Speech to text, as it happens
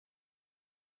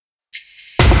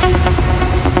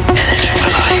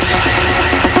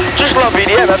Club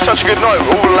EDM, had such a good night.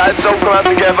 All the lads all come out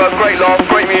together, great laugh,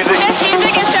 great music. Yes,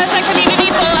 music is just a community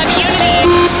full of unity.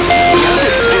 You have to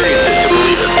experience it to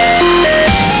believe it.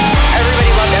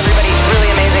 Everybody loved everybody. Really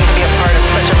amazing to be a part of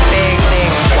such a big thing.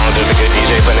 As long as there's a good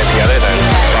DJ putting it together, then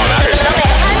that's all that matters.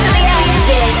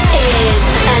 This is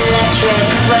Electric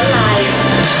for Life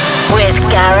with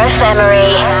Gareth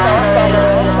Emery.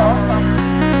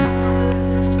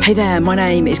 Hey there, my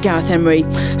name is Gareth Emery.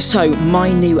 So,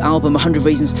 my new album, 100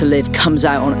 Reasons to Live, comes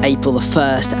out on April the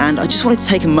 1st, and I just wanted to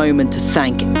take a moment to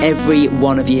thank every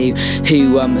one of you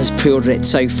who has pre-ordered it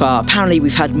so far. Apparently,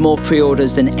 we've had more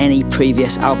pre-orders than any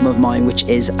previous album of mine, which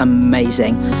is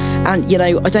amazing. And, you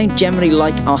know, I don't generally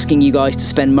like asking you guys to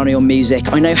spend money on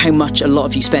music. I know how much a lot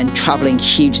of you spend travelling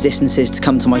huge distances to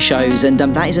come to my shows, and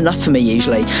that is enough for me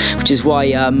usually, which is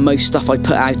why most stuff I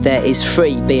put out there is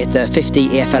free, be it the 50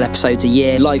 EFL episodes a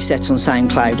year, live sets on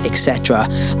SoundCloud, etc.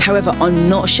 However, I'm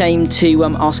not ashamed to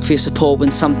ask for your support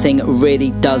when something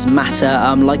really does matter,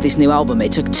 like this new album.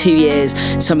 It took 2 years,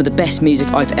 some of the best music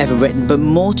I've ever written, but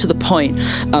more to the point,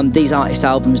 these artist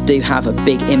albums do have a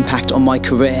big impact on my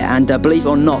career, and believe it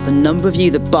or not, the number of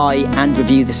you that buy and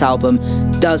review this album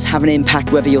does have an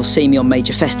impact, whether you'll see me on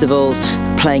major festivals,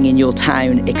 playing in your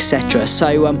town, etc.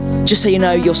 So just so you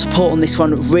know, your support on this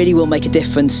one really will make a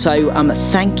difference. So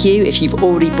thank you if you've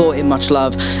already bought it, much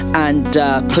love, and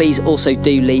please also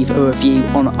do leave a review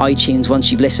on iTunes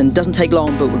once you've listened. Doesn't take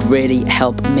long, but would really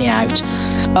help me out.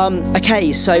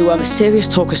 Okay, so serious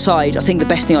talk aside, I think the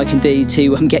best thing I can do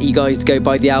to get you guys to go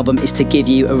buy the album is to give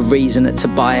you a reason to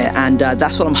buy it, and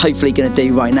that's what I'm hopefully going to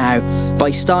do right now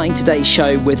by starting today's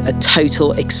show with a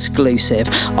total exclusive.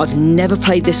 I've never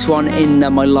played this one in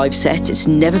my live set. It's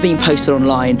never been posted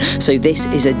online, so this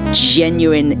is a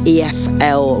genuine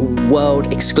EFL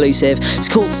world exclusive. It's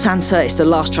called Sansa. It's the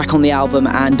last track on the album,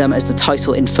 and as the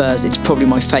title infers, it's probably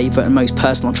my favourite and most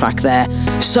personal track there.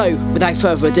 So without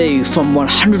further ado, from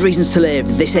 100 Reasons to Live,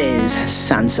 this is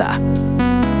Sansa.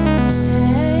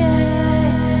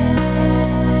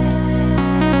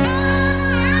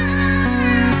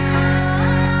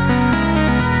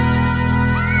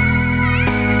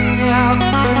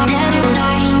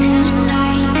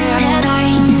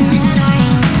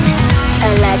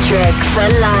 Electric for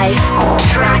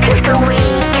Life, track of the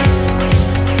week.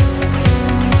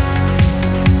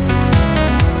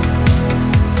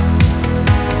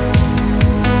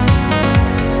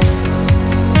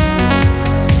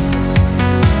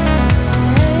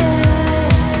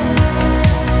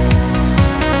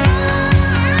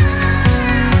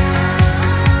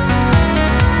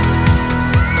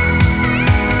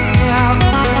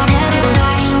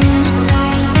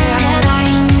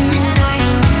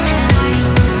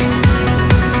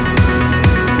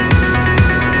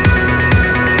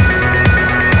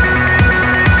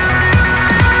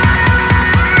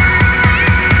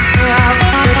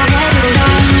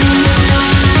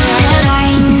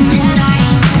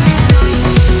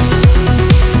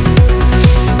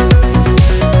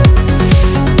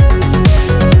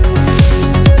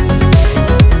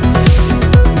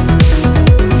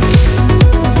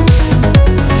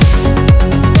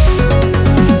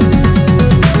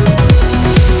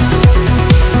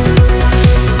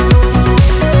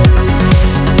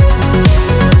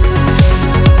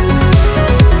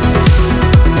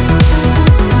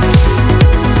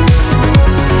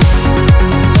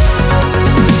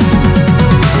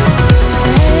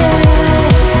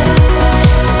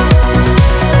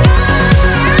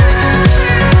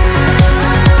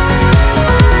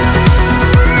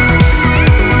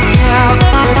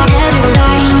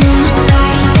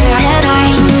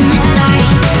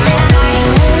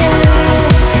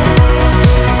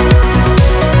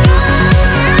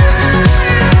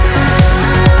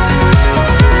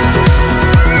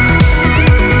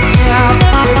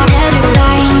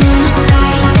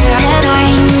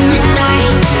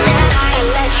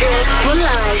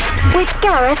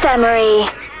 Gareth Emery.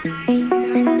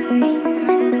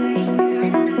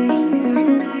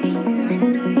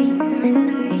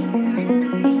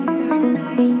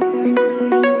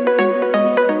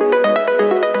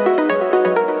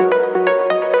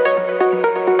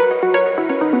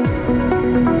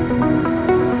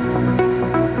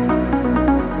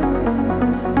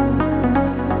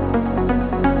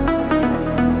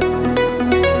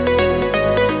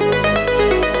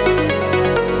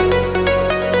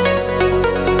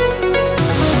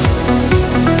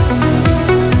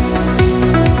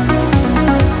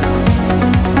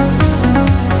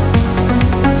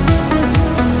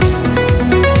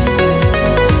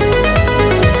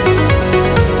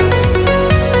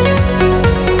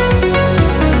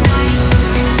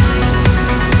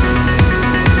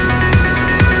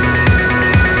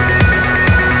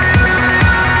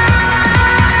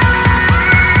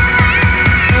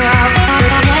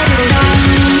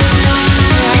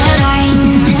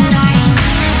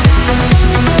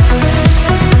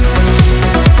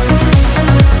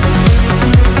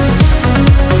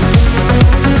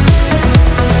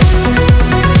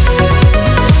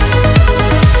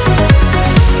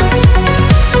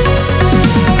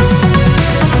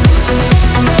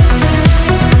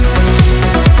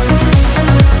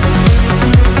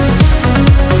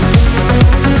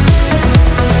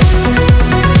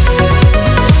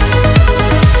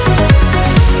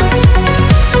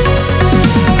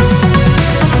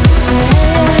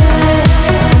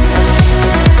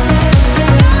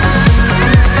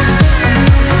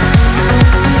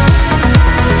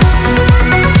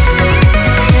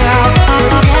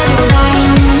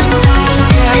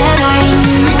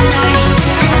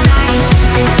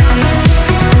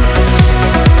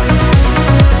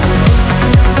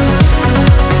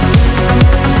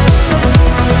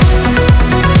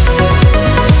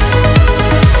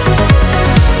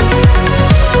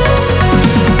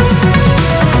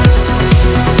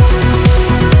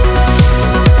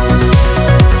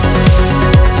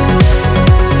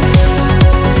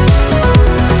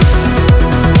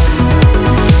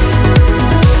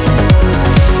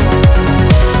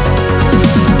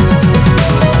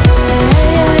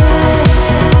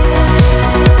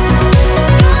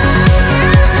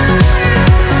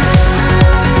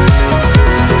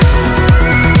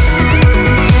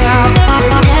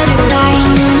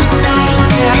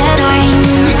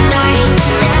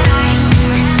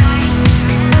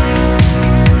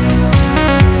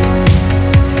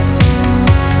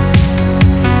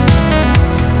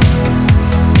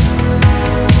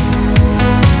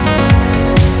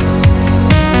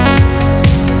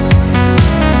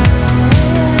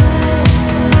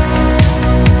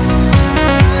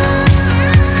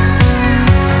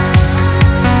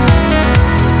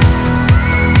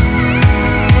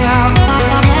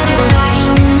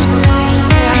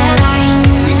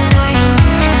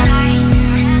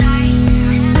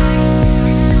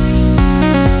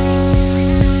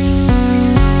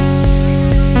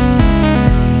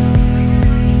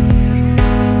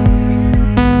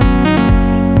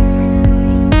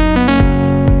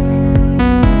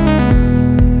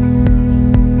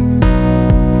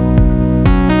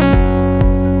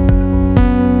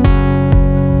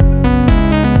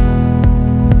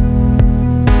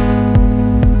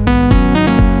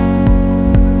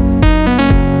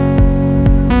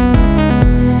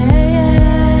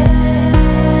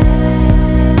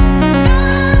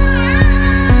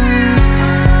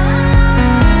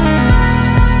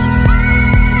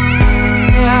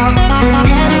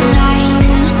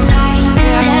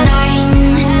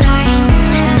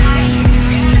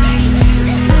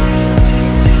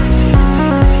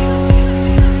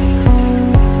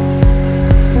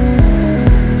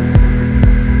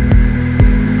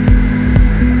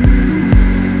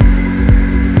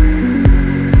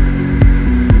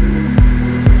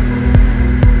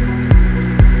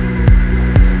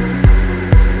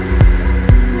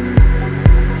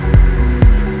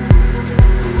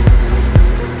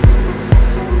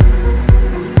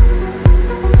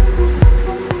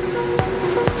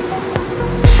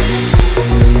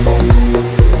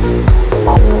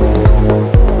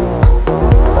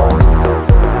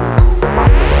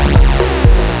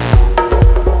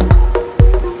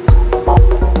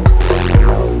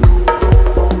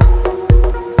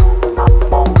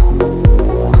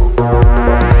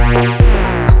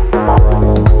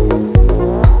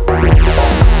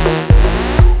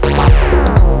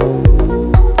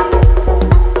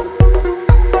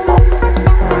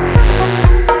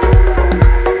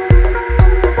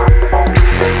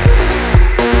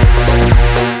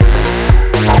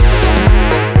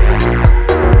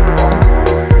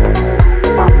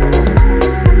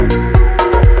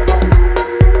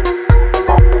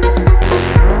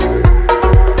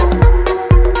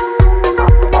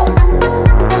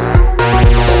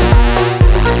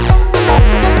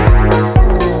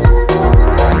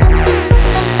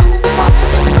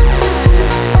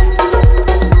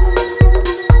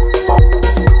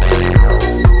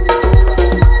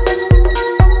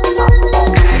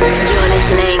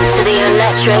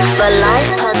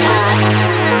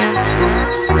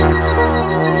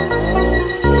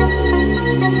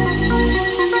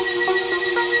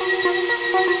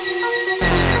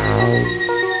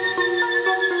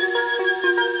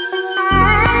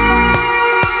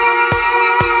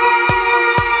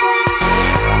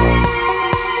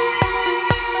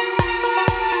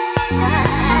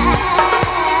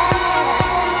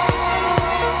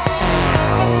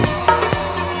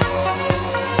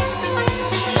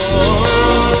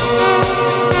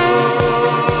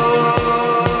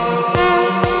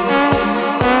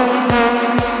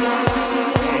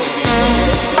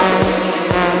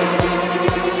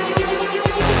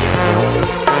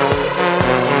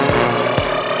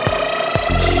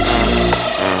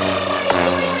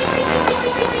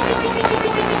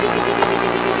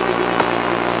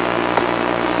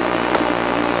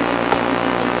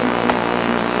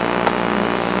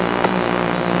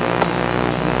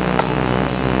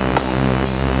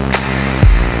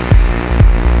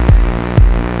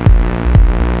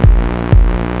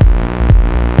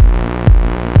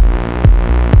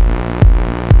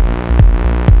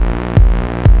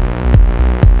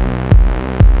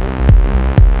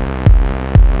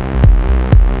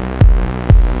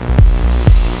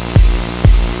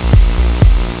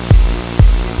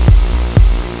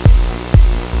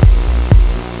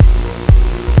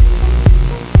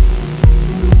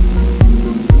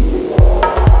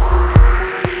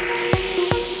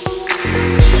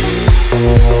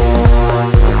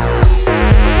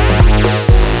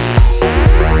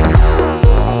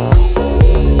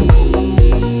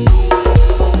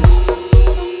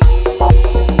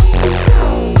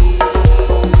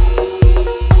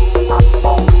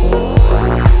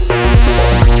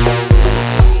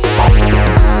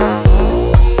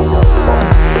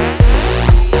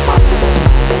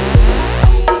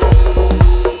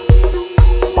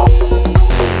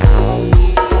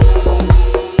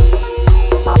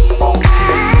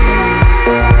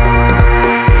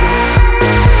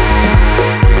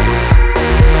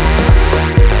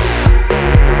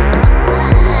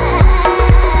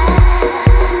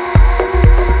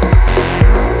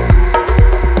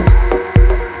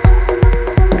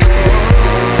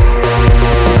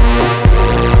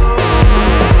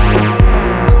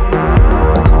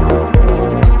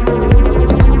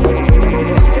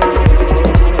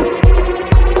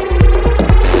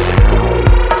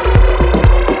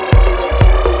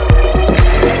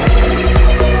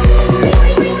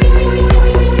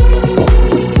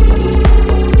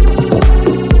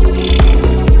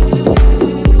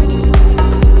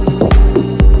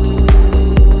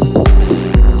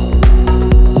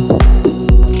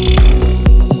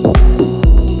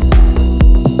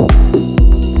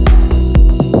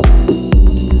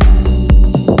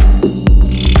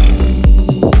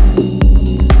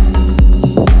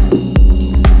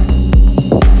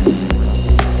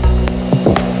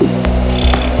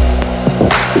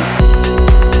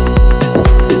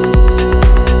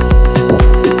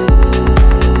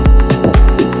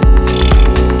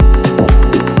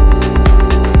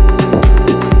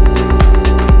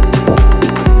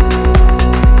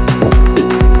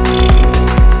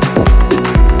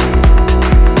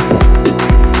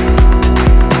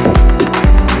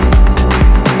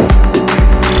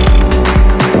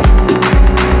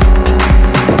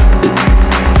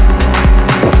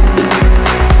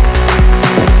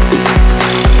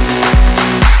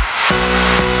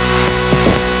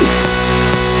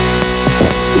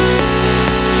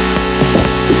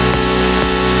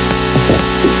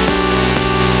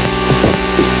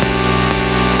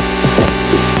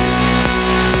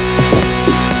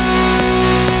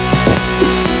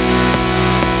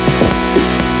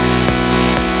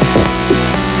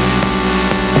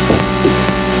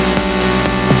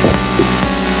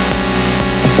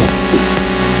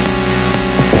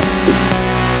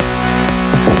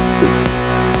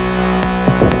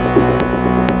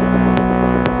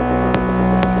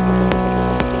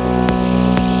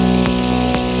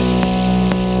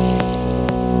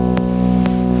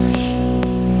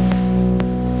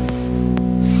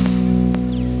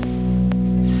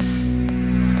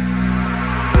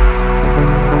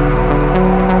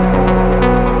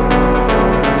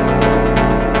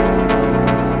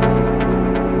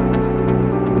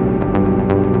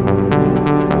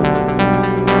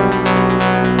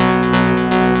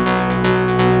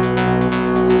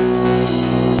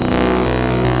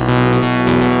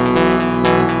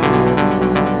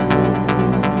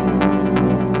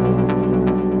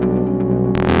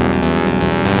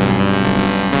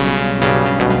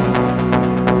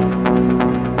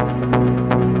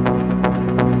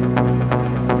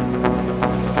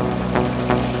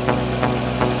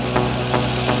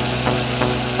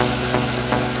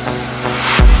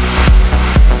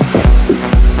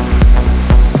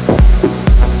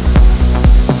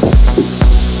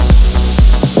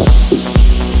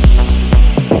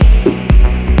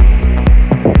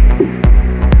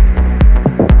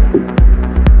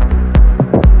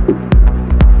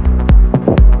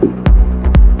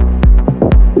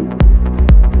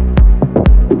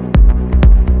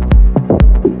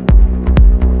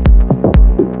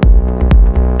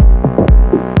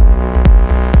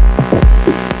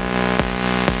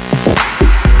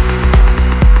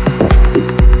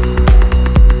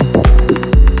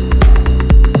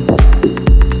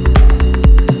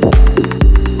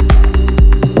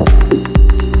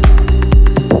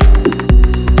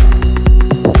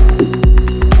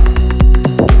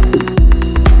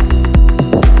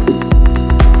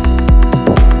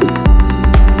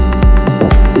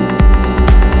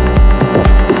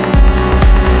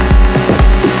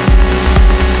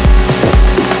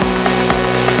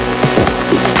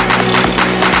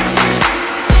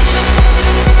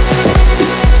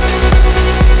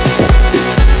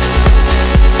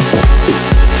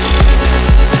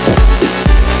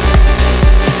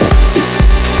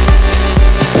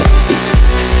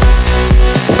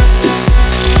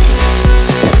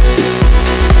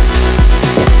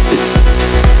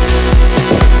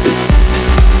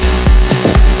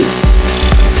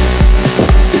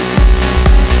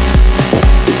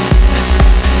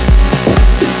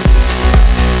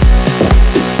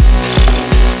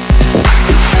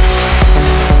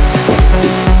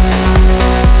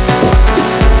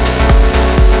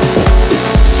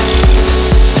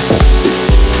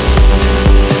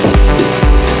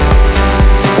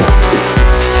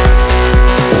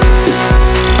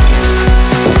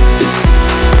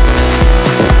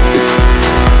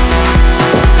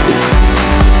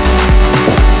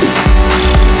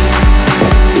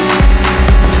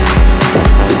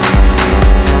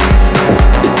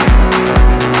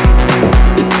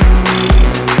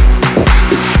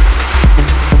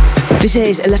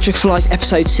 This is Electric for Life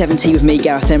episode 70 with me,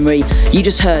 Gareth Emery. You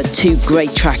just heard two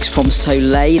great tracks from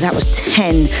Soleil. That was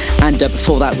 10, and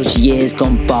before that was Years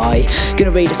Gone By.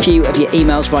 Gonna read a few of your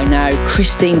emails right now.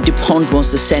 Christine Dupont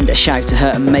wants to send a shout to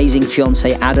her amazing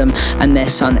fiance Adam and their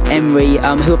son Emery,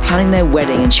 who are planning their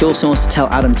wedding, and she also wants to tell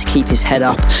Adam to keep his head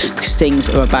up because things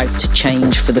are about to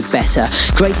change for the better.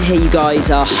 Great to hear you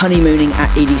guys are honeymooning at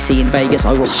EDC in Vegas.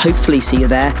 I will hopefully see you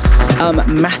there.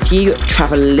 Matthew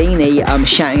Travellini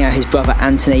shouting out his brother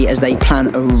Anthony as they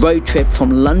plan a road trip from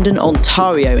London,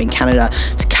 Ontario in Canada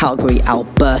to Calgary,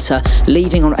 Alberta,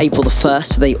 leaving on April the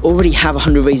 1st. They already have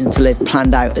 100 Reasons to Live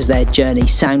planned out as their journey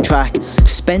soundtrack.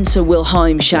 Spencer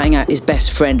Wilhelm shouting out his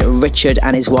best friend Richard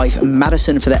and his wife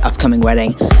Madison for their upcoming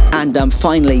wedding. And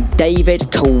finally,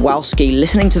 David Kowalski,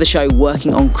 listening to the show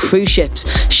working on cruise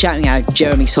ships, shouting out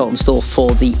Jeremy Saltonstall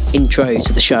for the intro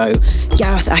to the show.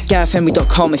 Gareth at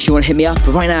GarethEmery.com if you want to hit me up.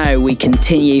 But right now, we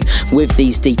continue with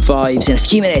these deep vibes. In a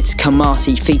few minutes,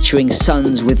 Kamati featuring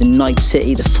Sons with Night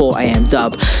City, the 4am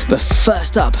dub. But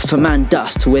first up, Ferman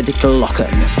Dust with Glocken.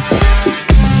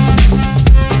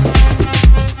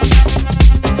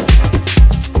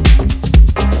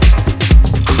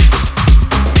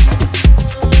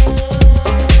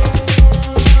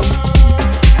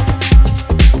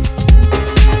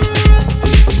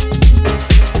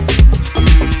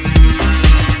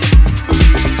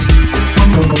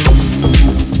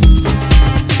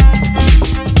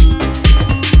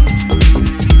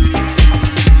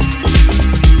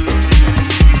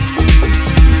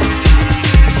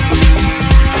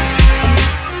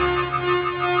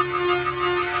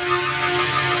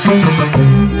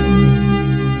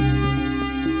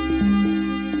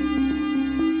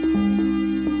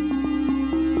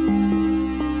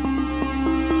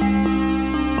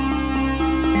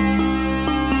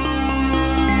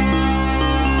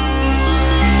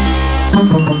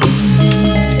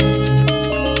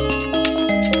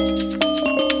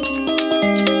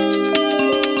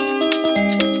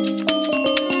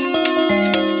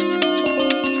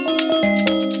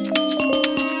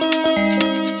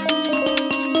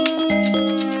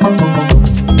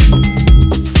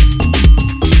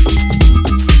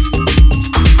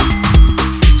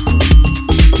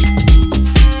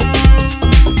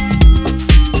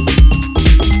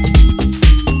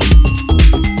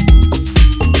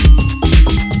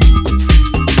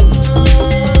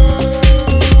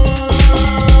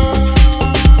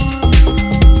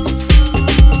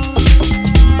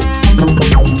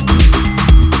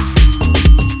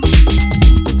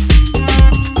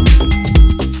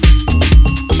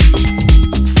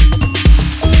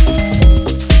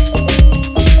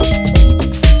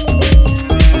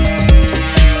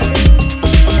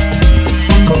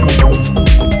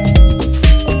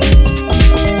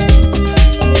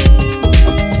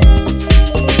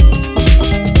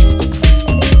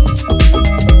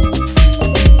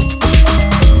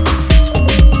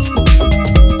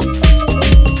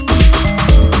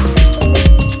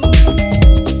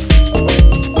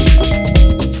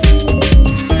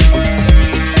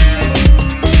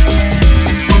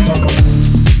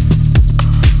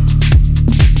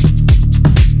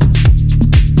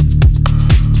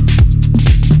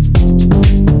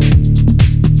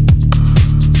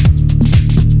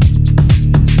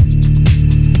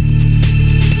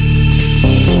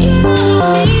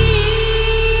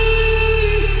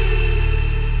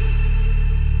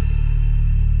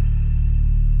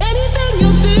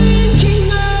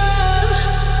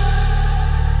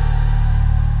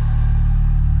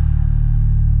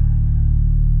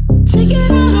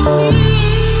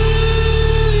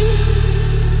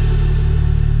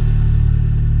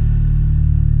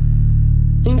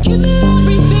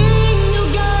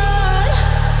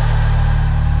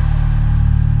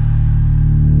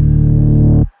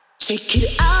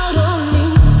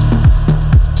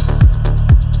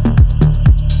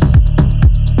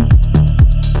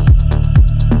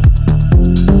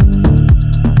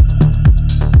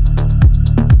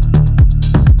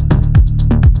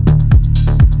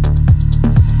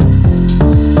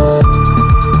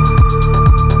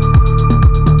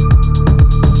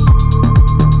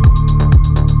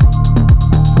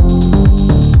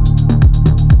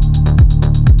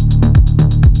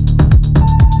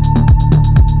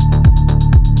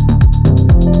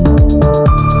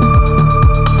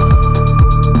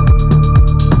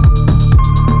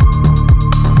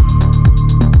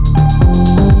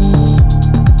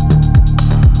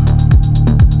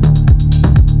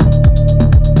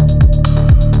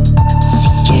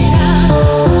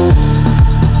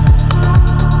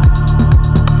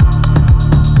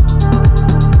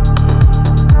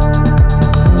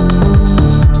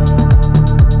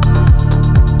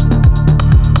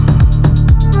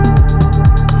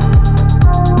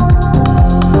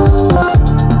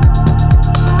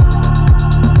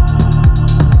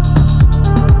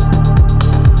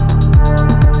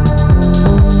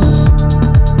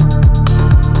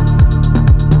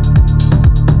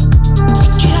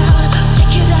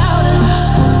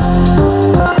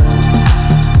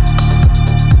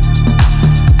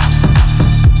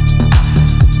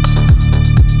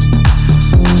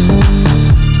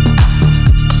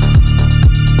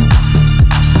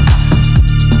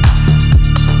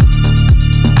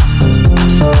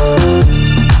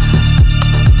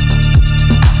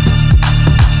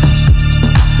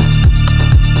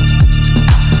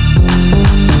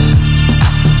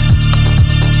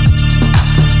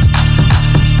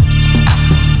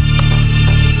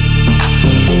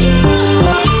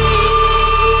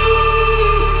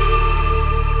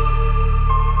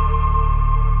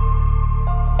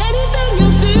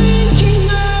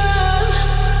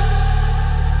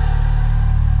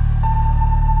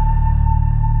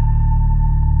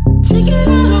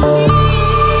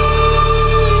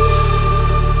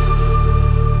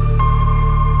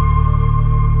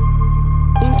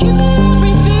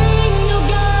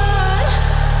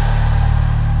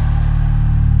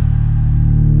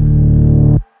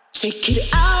 Take it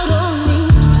out on me.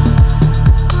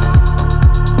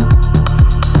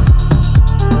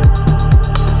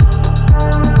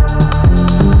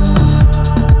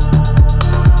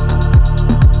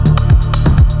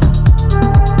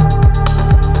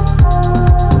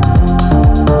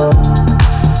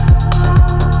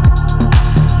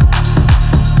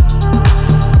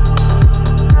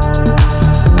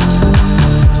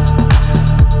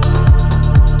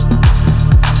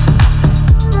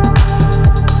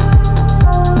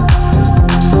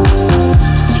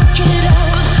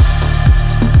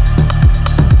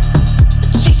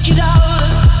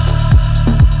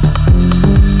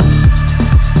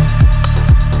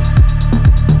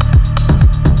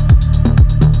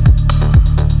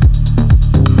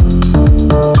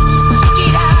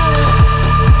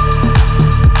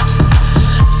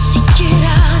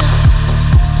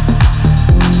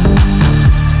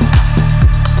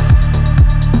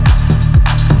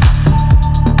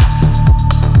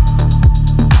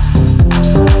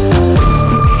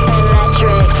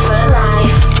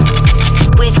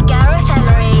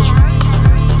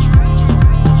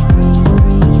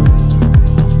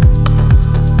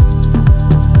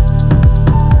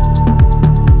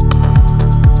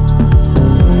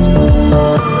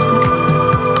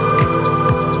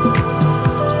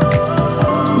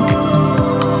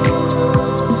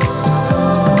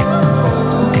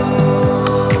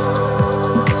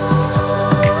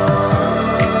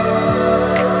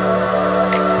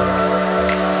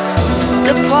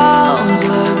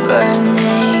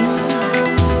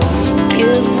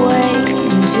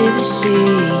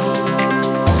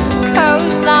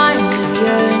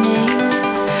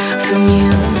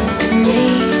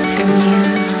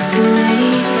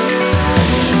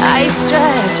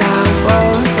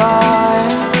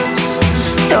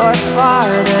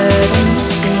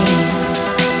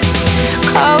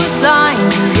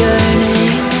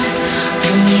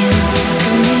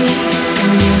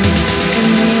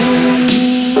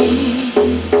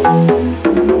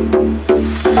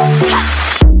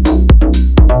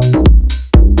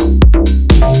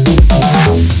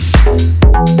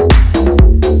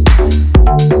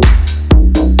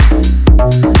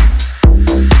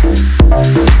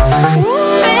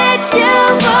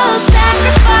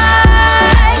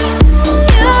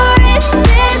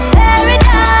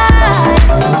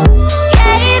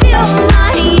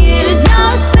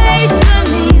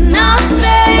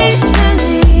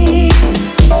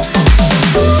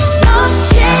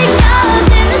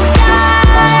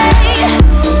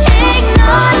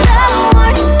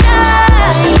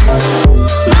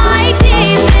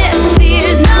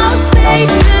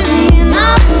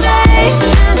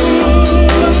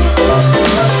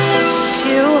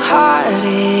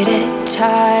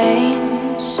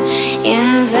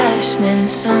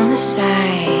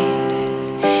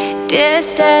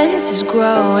 Distance is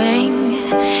growing,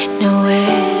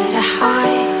 nowhere to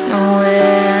hide,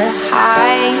 nowhere to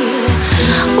hide.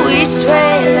 We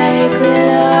sway like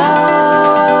willows,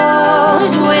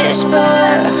 whisper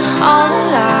all the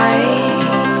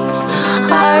lies.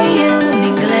 Are you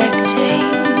neglecting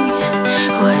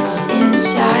what's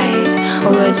inside,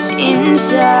 what's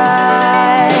inside?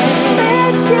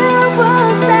 It's you will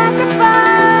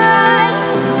sacrifice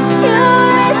your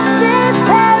listed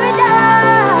paradise.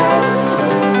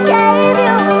 Gave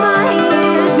you my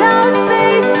ears, no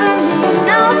space for me,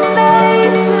 no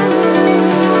space for me.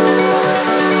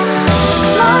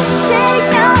 Lost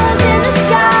signals in the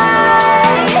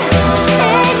sky,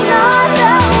 ignore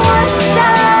the one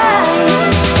side.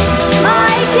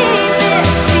 My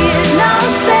deepest fears, no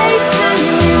space for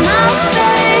me, no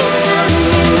space for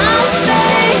me, no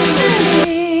space.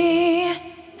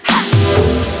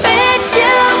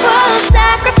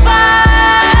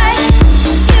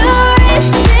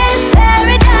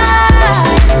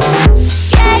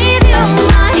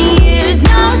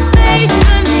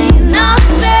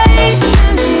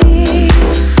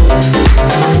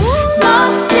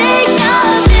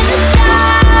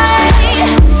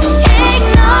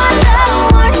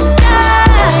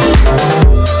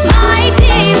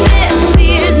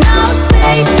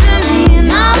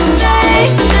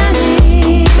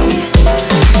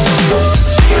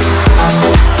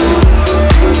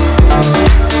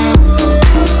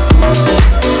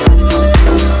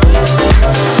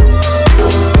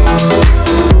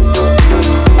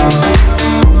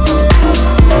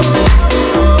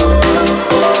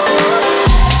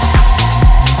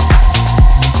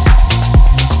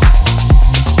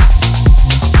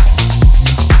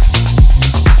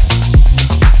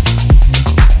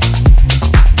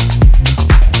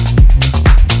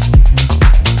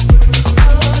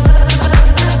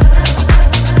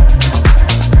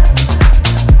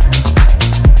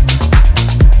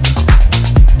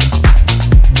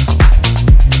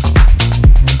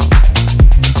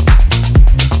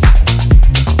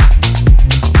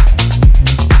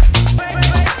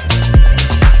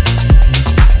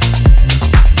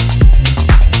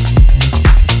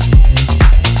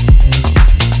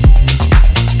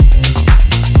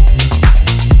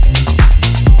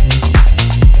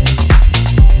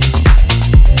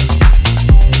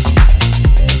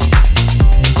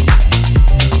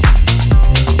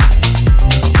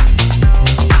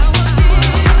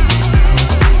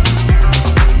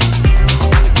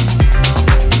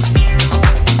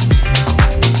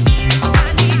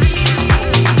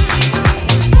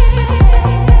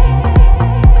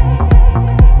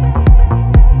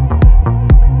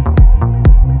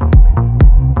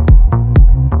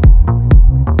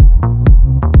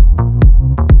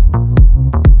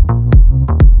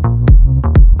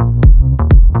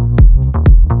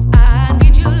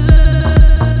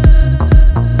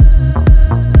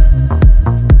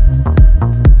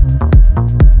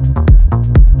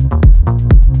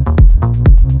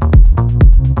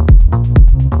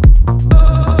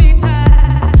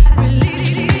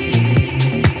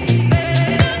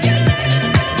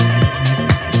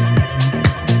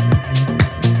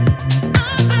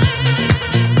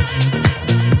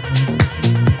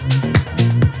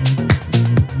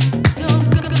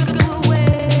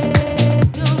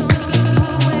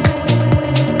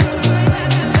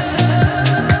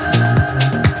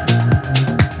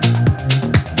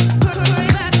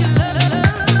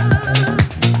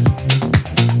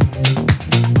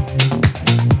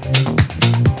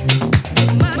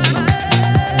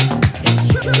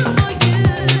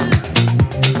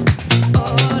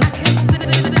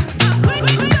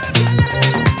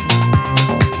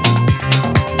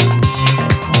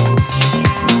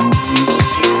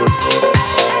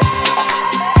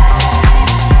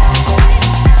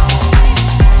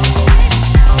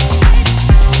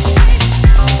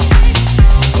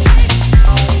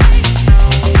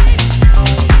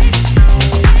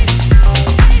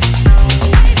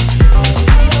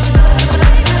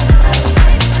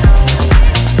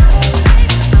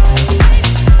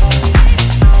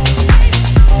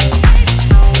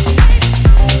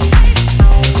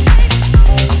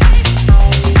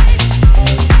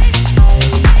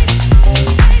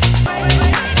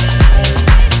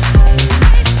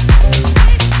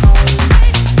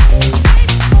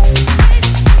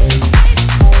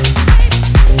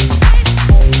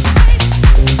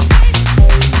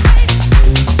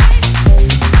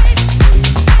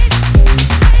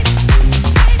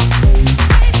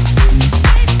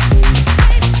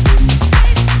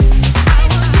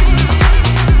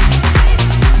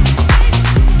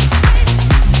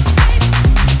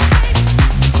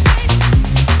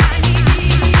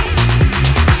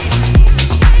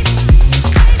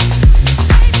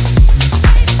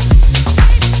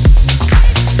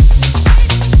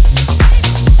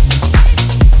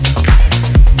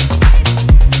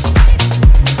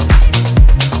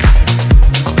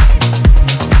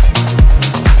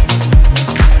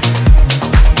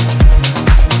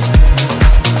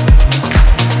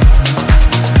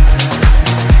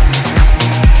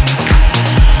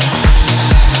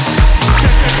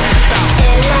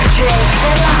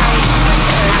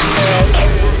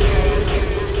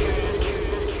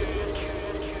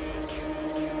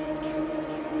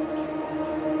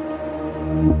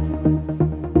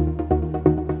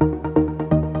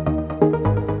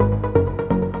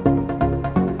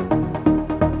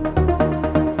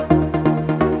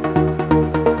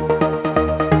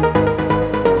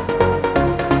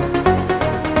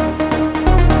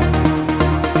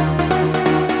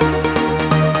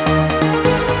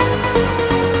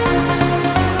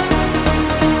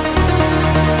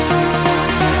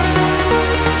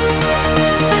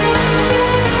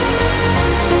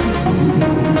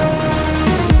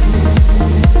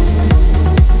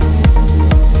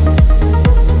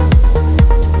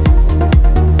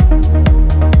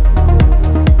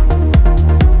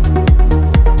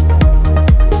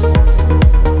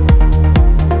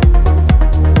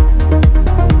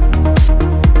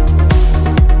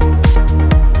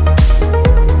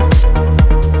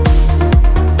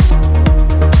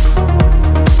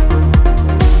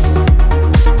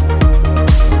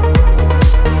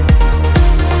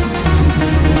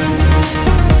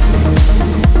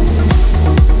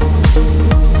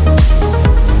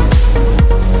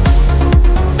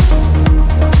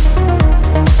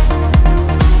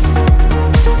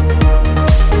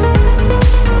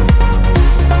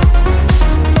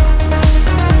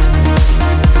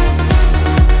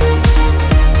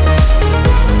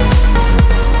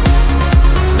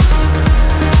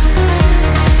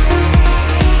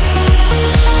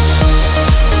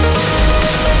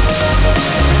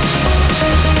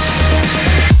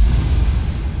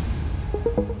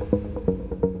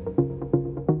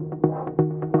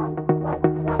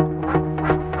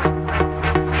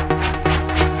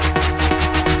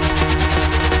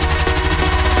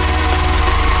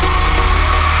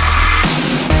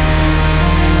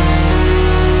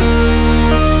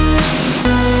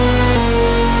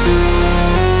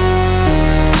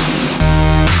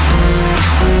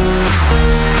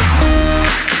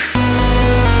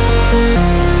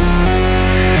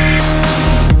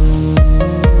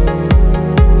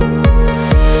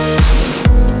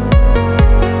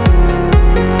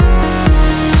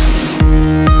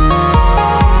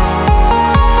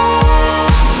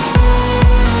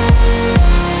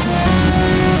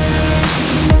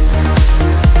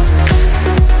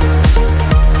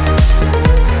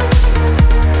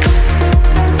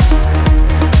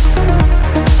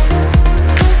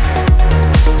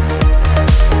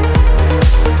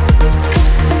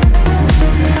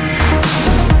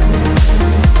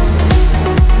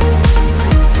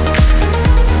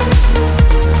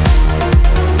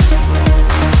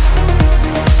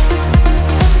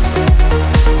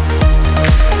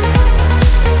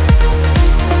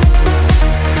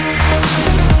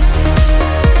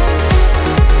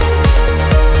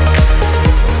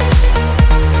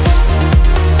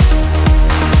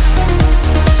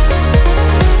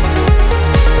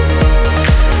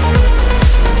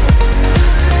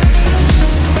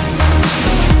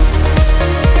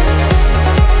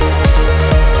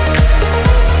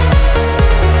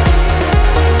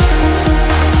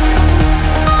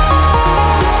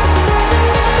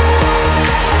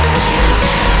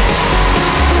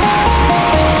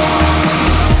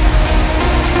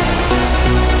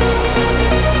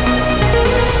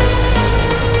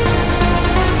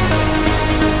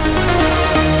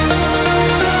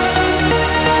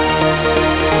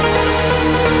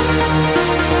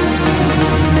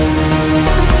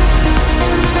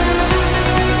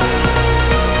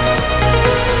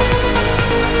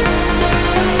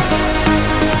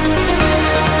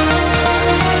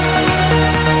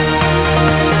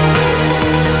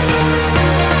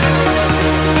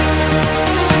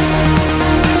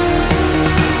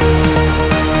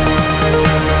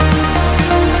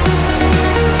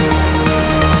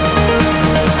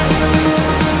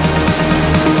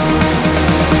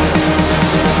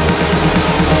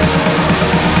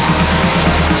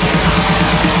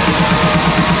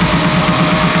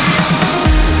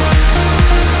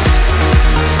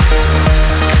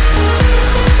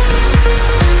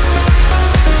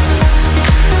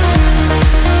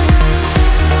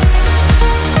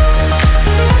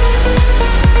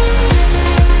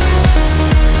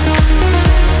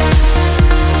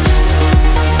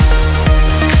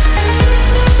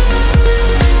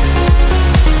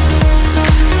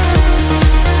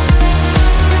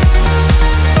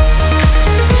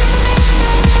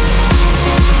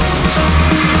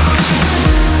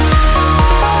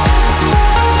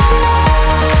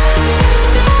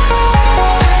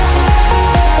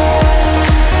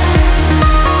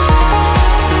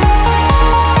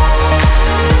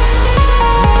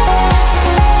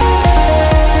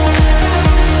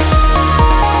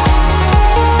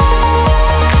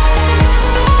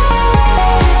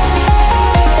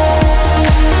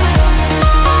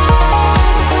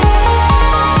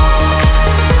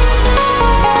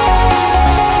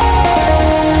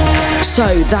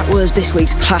 that was this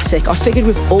week's classic. I figured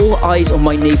with all eyes on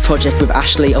my new project with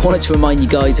Ashley, I wanted to remind you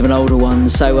guys of an older one.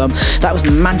 So that was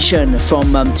Mansion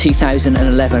from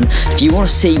 2011. If you want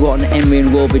to see what an Emery and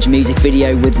Warbridge music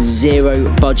video with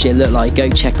zero budget looked like, go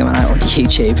check them out on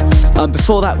YouTube.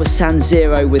 Before that was San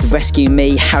Zero with Rescue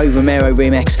Me, Harry Romero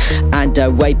remix,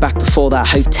 and way back before that,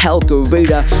 Hotel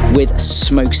Garuda with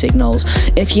Smoke Signals.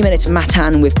 In a few minutes,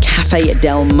 Matan with Cafe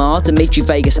Del Mar, Dimitri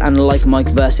Vegas and Like Mike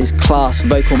versus Class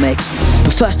vocal mix.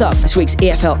 But first up, this week's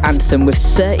EFL anthem with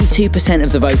 32%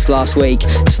 of the votes last week.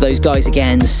 It's those guys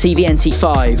again,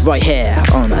 CVNT5, right here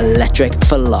on Electric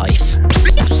for Life.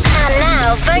 And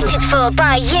now voted for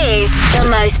by you, the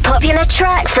most popular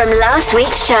track from last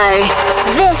week's show.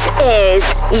 This is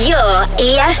your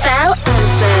EFL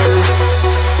anthem.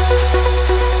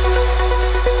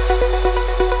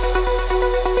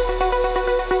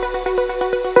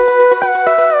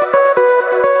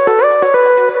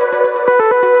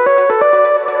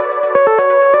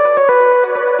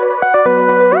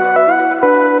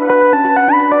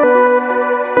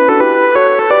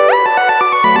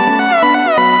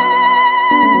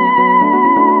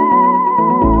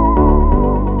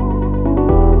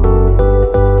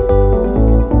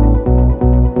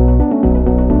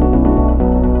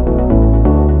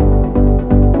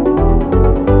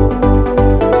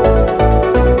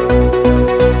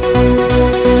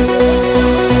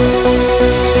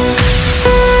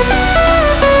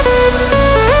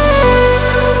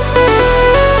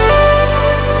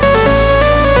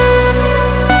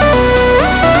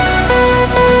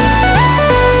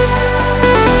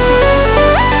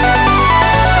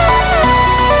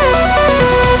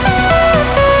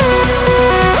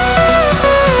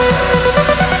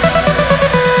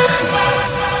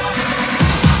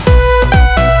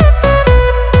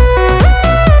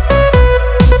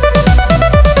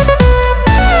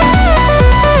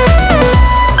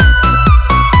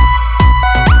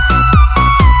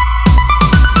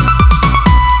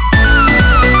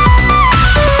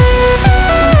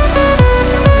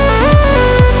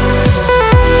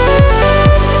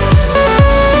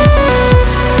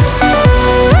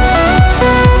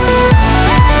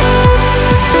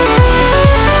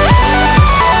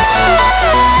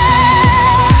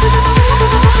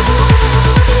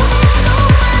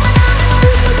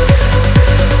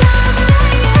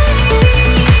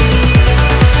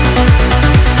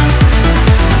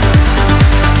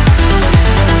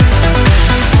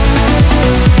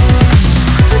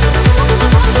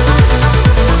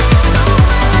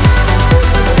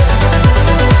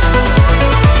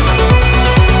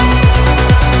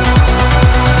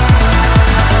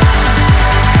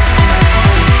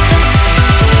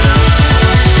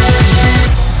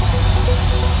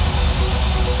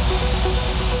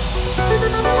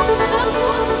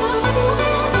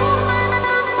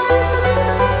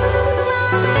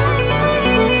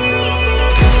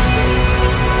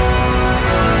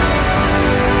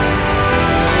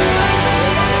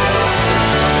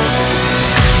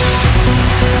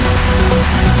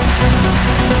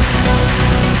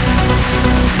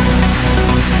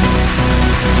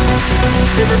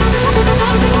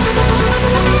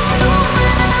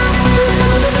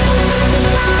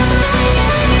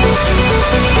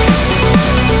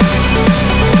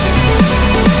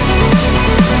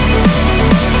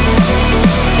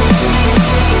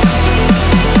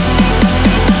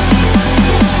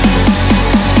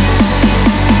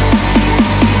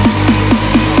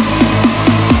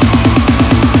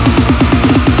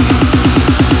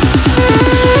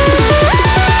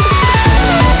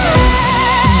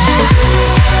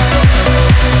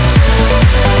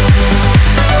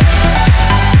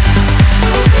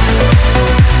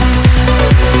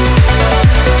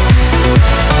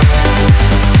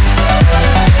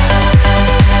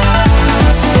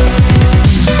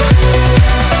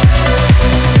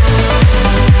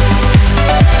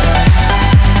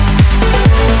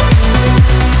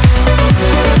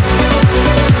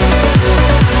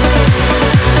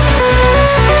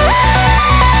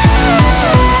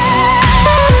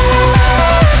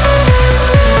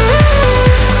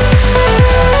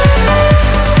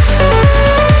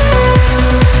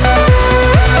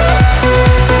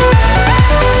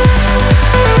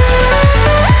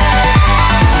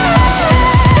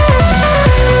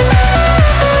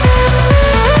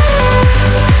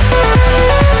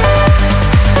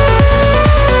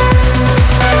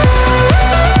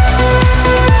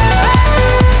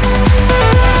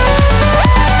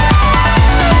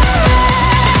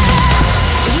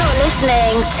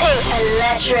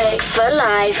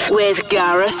 with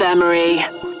Gareth Emery.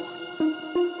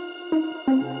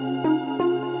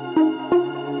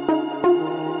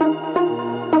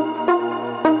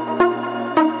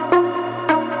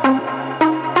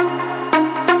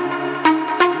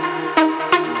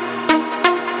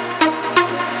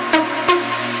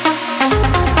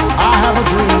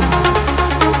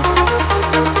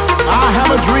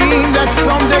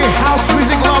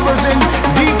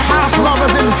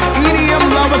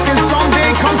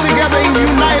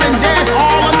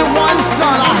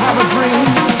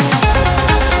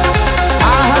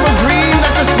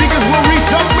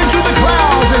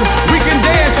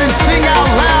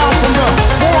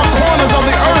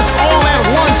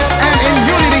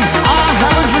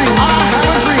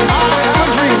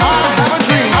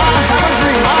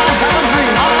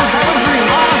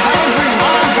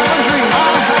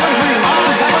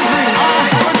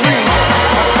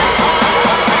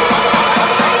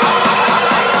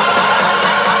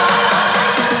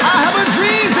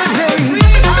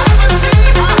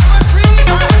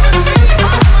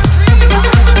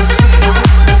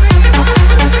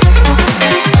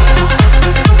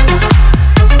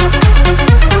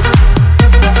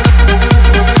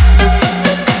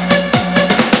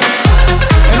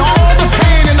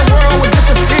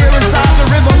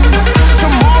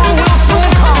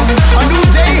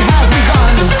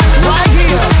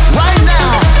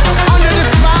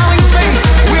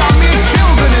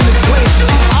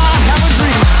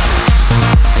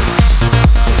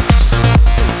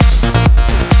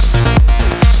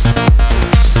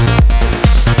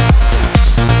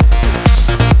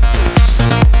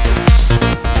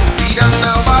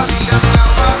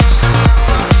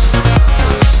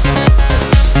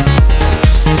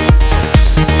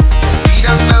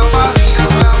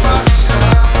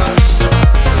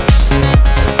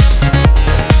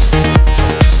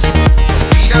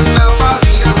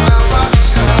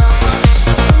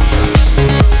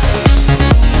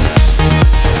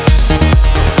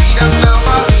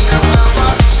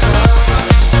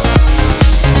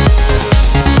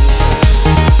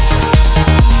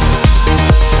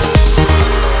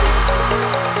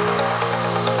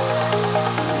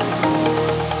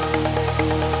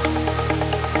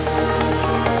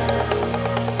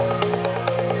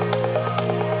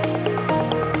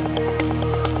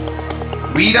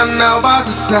 We don't know about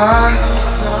the sun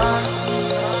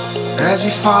as we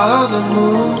follow the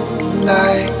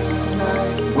moonlight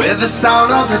with the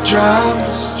sound of the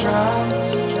drums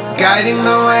guiding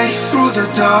the way through the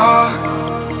dark.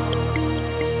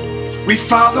 We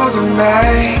follow the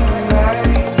night.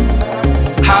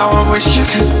 How I wish you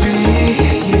could be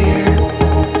here.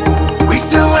 We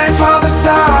still wait for the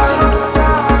sun.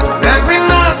 Every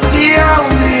night the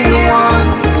only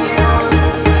ones.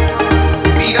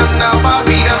 We don't know about,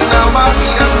 we don't know about, we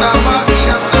don't know about, we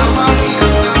don't know about, we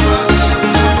don't know about.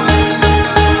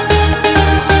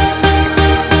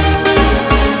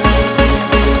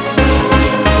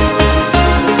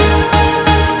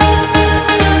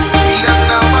 We don't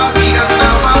know about, we don't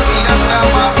know about, we don't know about, we don't know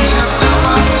about, we don't know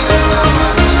about.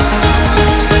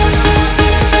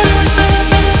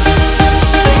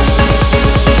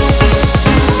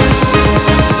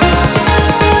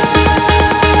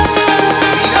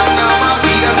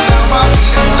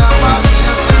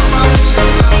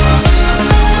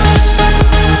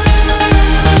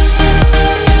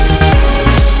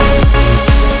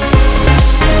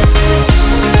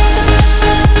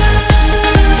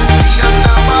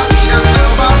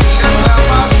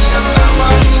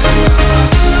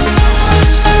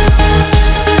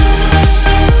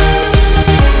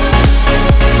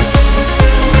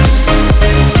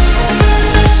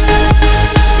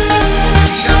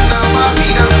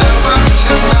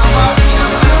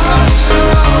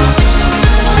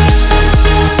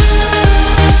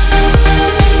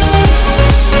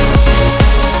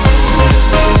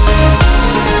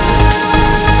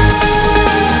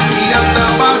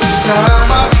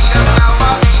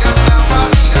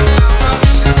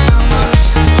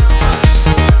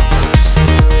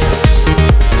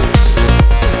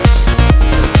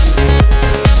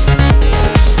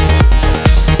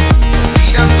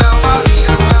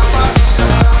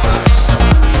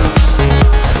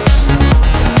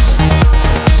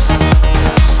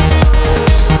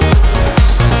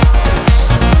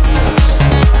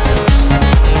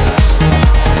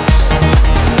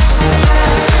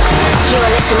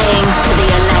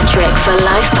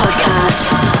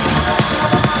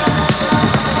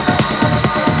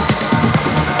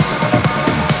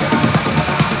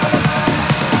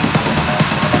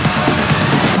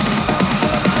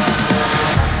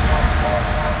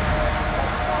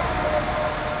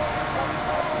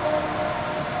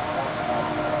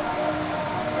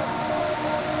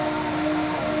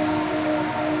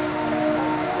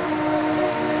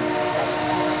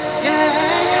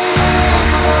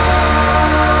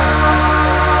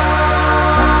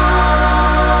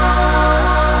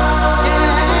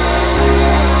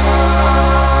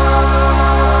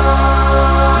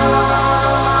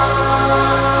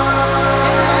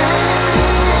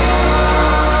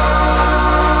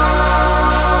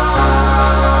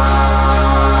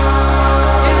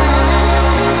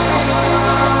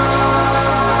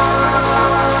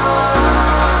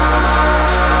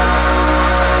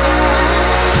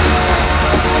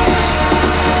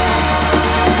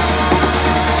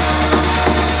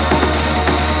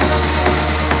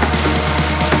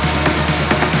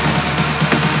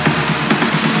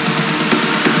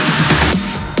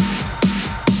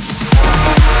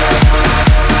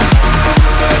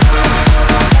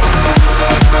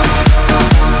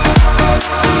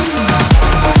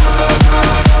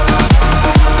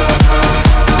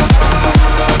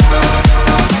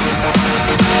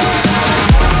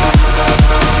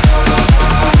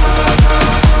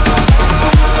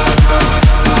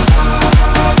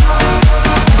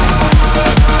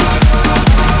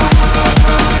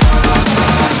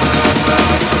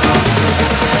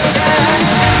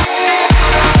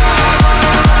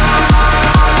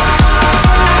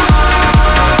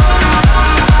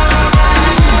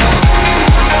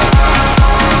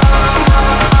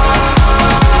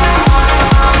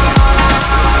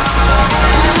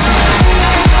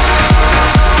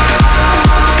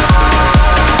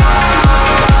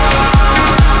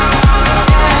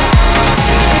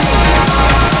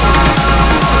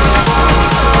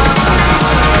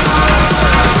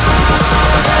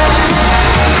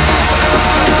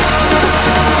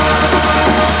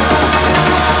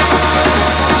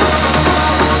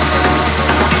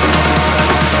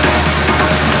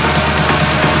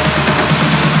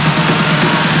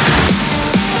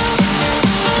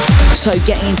 So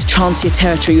getting into trancier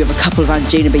territory with a couple of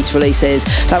Anjunabeats releases.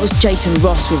 That was Jason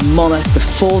Ross with Monarch.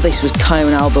 Before this was Kyau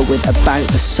and Alba with About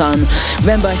the Sun.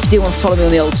 Remember, if you do want to follow me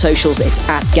on the old socials, it's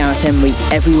at Gareth Emery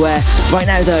everywhere. Right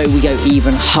now though, we go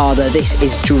even harder. This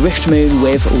is Driftmoon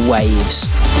with Waves.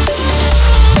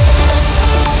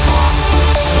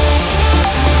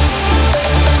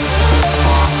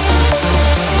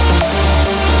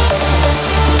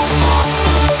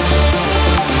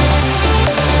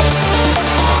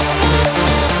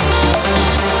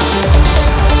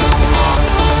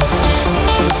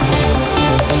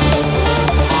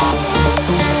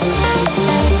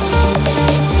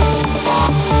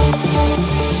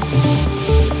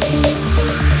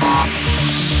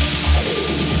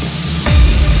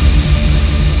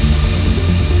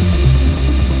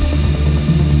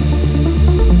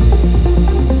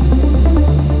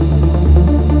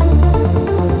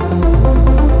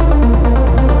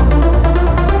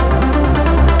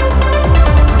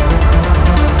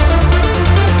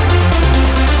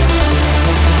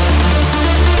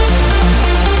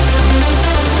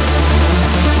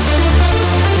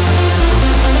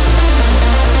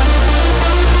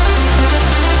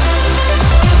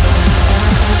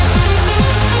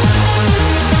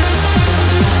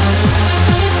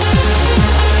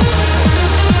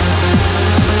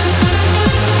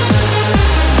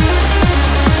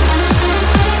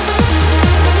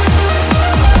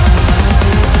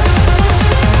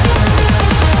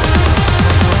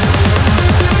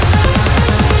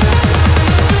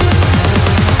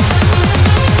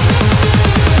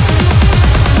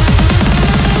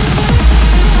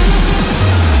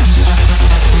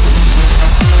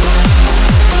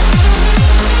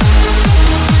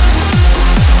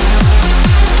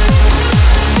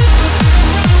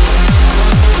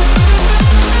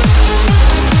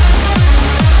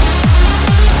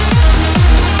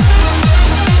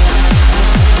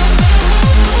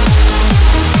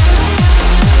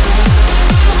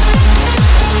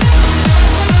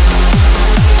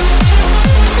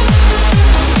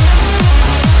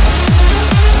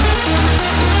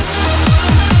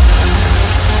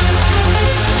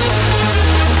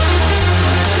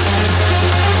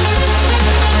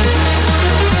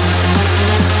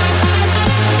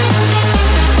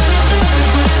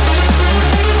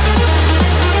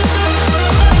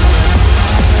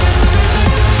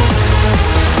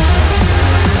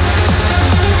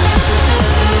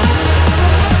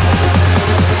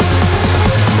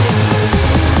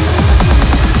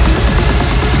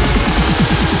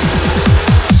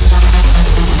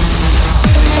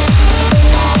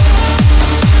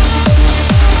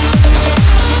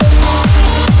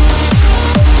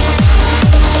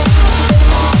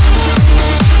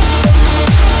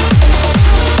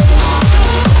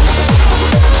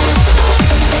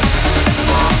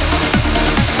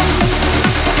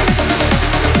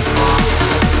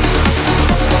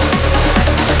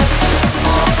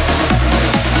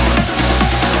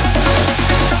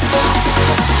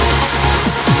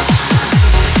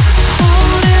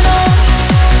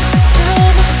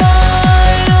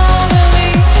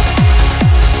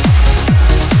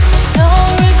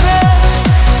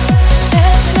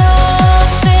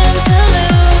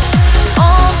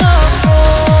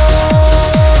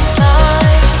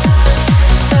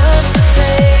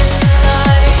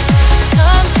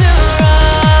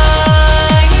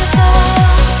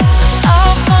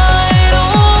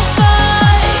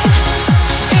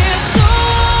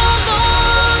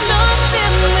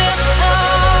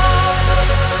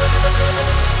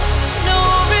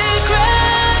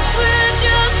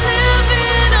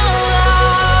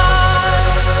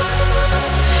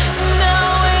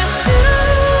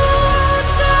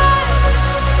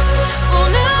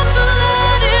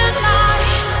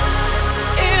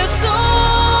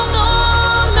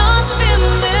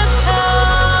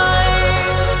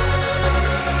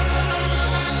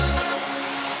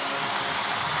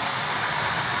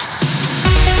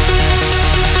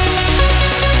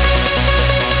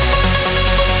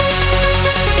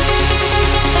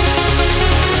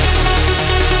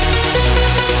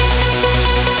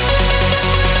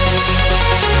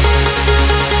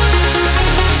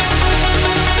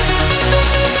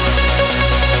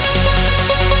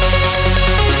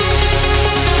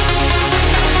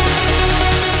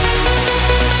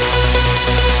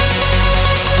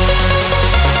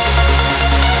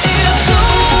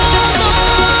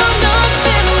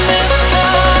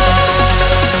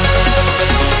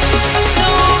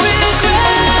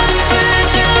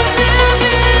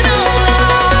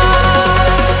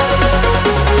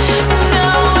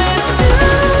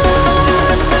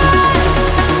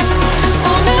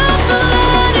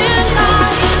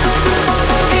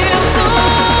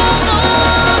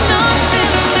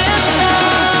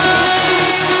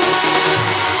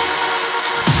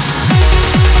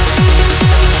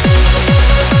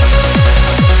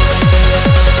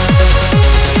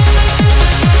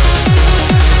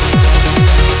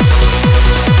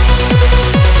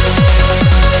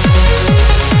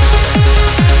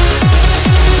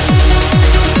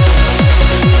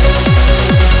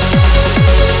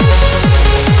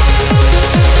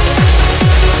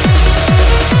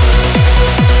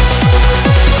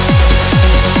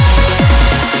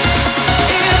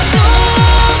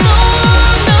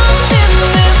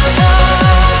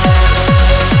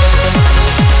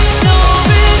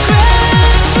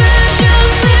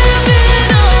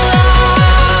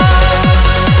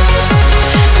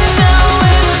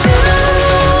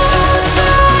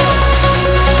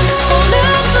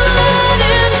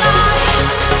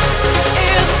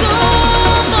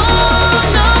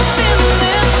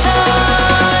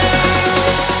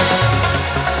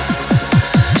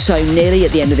 So nearly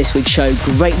at the end of this week's show,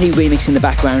 great new remix in the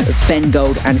background of Ben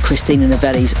Gold and Christina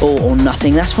Novelli's All or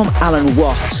Nothing. That's from Alan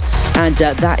Watts. And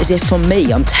that is it from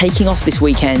me. I'm taking off this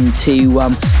weekend to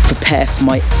prepare for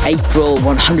my April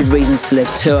 100 Reasons to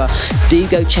Live tour. Do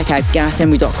go check out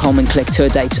GarethEmery.com and click tour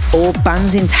dates, or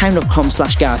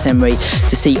bandsintown.com/GarethEmery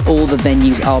to see all the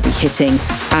venues I'll be hitting.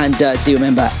 And do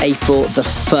remember, April the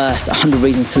 1st, 100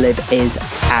 Reasons to Live is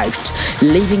out.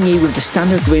 Leaving you with the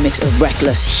standard remix of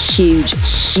Reckless, huge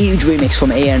remix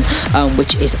from Ian,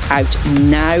 which is out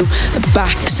now.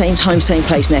 Back same time, same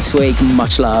place next week.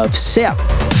 Much love. See ya.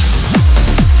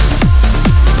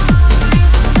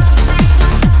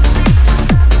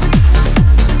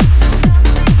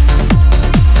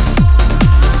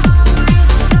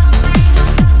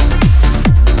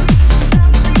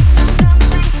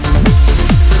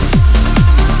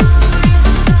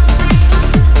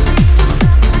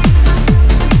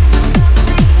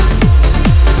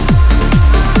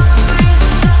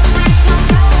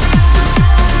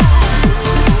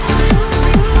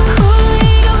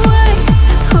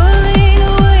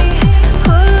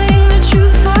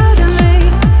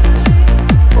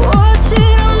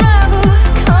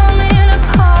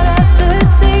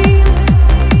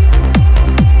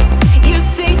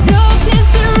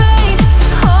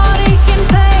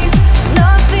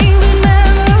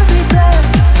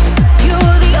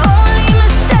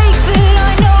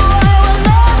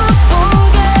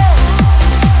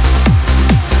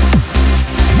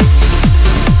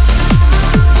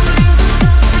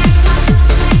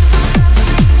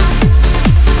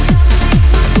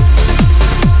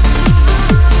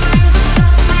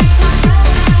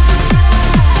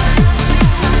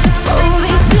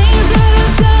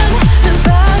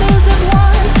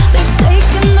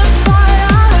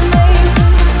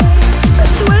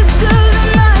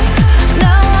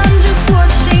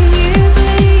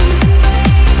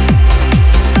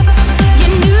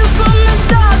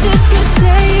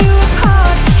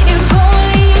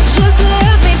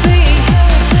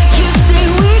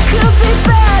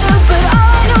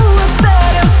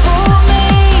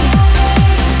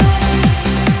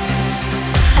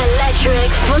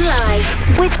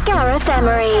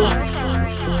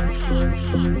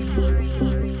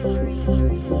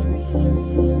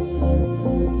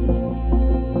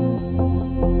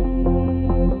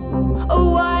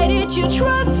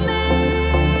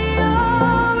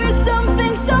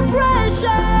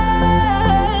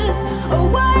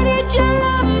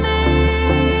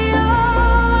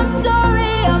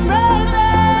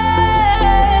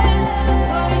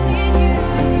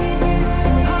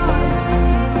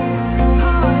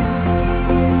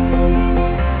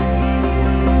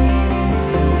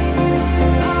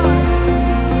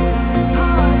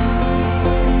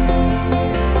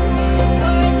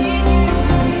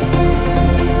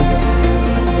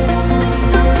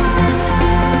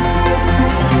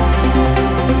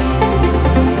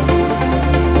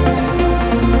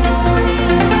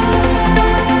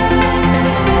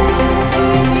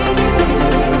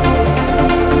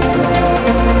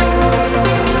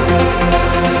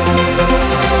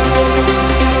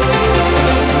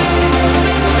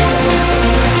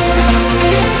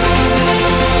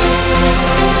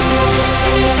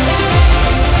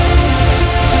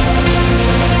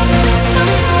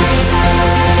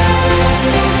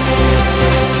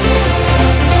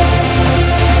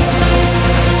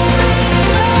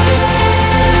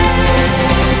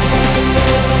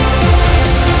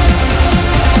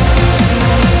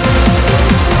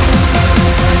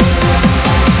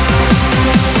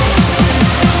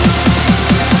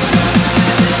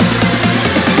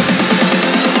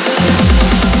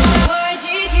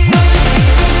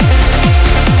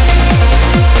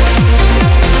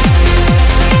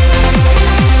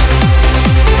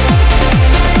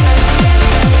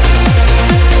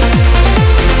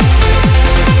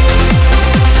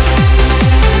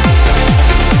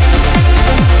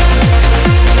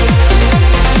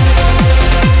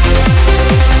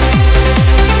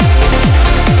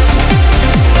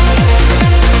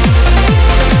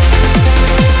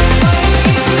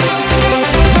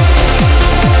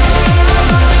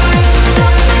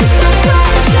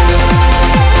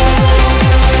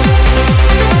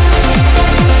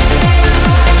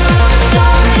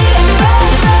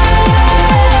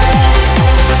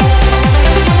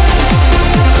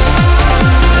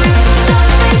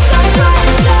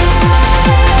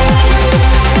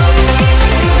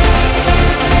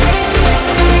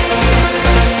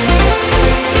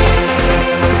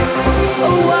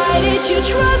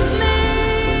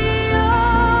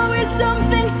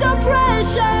 something so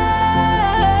precious.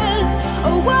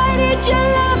 Oh, why did you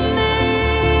love me?